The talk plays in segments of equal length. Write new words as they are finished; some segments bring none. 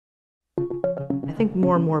I think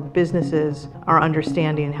more and more businesses are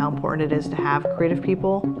understanding how important it is to have creative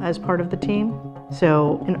people as part of the team.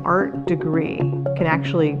 So an art degree can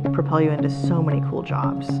actually propel you into so many cool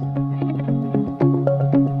jobs.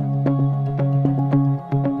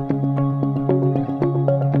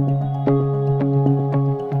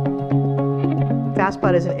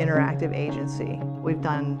 Fastspot is an interactive agency. We've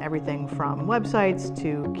done everything from websites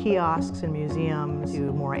to kiosks and museums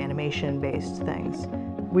to more animation-based things.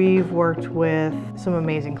 We've worked with some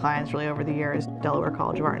amazing clients really over the years. Delaware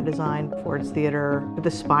College of Art and Design, Ford's Theater, the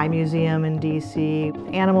Spy Museum in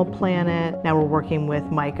DC, Animal Planet. Now we're working with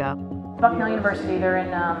Micah. Bucknell University, they're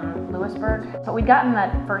in Lewisburg. But we'd gotten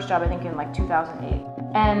that first job, I think, in like 2008.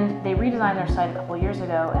 And they redesigned their site a couple years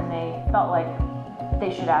ago, and they felt like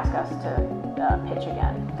they should ask us to pitch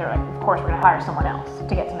again. They're like, of course, we're going to hire someone else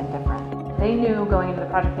to get something different. They knew going into the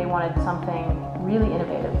project they wanted something really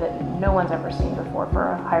innovative that no one's ever seen before for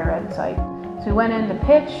a higher ed site. So we went in to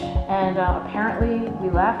pitch, and apparently we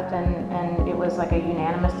left, and it was like a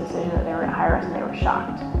unanimous decision that they were going to hire us, and they were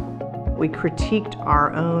shocked. We critiqued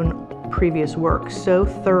our own previous work so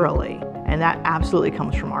thoroughly, and that absolutely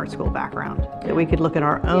comes from art school background, that we could look at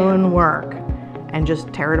our own work and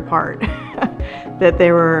just tear it apart. That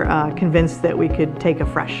they were convinced that we could take a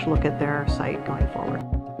fresh look at their site going forward.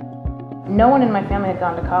 No one in my family had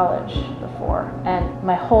gone to college before, and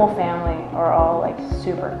my whole family are all like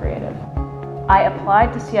super creative. I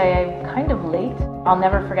applied to CIA kind of late. I'll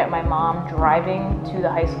never forget my mom driving to the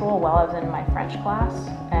high school while I was in my French class,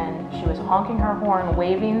 and she was honking her horn,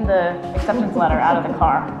 waving the acceptance letter out of the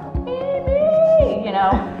car. You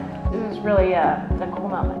know, it was really a cool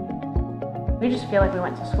moment. We just feel like we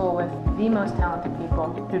went to school with the most talented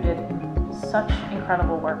people who did such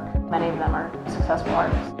incredible work. Many of them are successful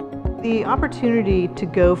artists. The opportunity to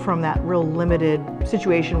go from that real limited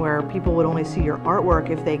situation where people would only see your artwork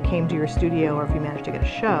if they came to your studio or if you managed to get a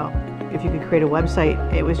show. If you could create a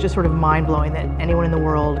website, it was just sort of mind-blowing that anyone in the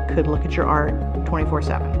world could look at your art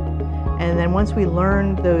 24/7. And then once we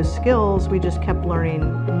learned those skills, we just kept learning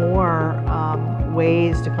more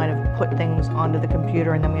ways to kind of put things onto the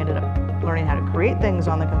computer, and then we ended up learning how to create things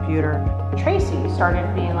on the computer. Tracy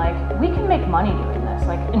started being like, we can make money doing this.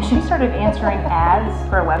 And she started answering ads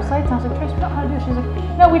for our websites, and I was like, Tracy, we don't know how to do it. She's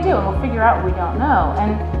like, no, we do, and we'll figure out what we don't know.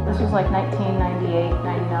 And this was like 1998,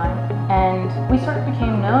 99. And we sort of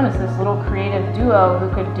became known as this little creative duo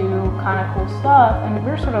who could do kind of cool stuff. And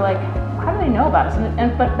we were sort of like, how do they know about us?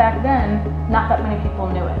 But back then, not that many people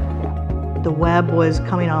knew it. The web was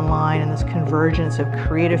coming online, and this convergence of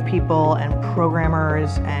creative people and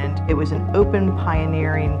programmers, and it was an open,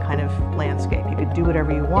 pioneering kind of landscape. You could do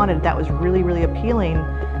whatever you wanted. That was really, really appealing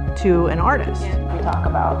to an artist. We talk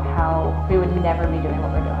about how we would never be doing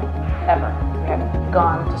what we're doing, ever. We hadn't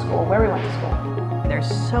gone to school where we went to school. There's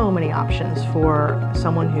so many options for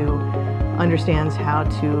someone who understands how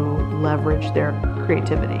to leverage their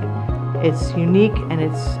creativity. It's unique, and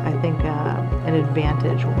it's, I think, an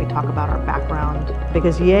advantage when we talk about our background,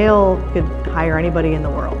 because Yale could hire anybody in the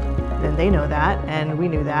world, and they know that, and we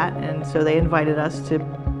knew that, and so they invited us to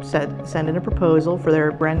send in a proposal for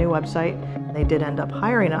their brand new website. They did end up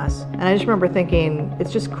hiring us, and I just remember thinking,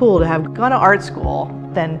 it's just cool to have gone to art school,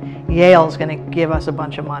 then Yale's going to give us a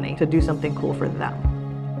bunch of money to do something cool for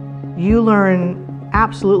them. You learn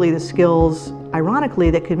absolutely the skills, ironically,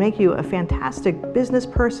 that could make you a fantastic business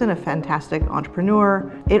person, a fantastic entrepreneur.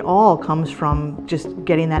 It all comes from just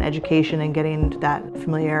getting that education and getting that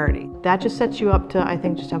familiarity. That just sets you up to, I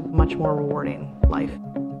think, just have a much more rewarding life.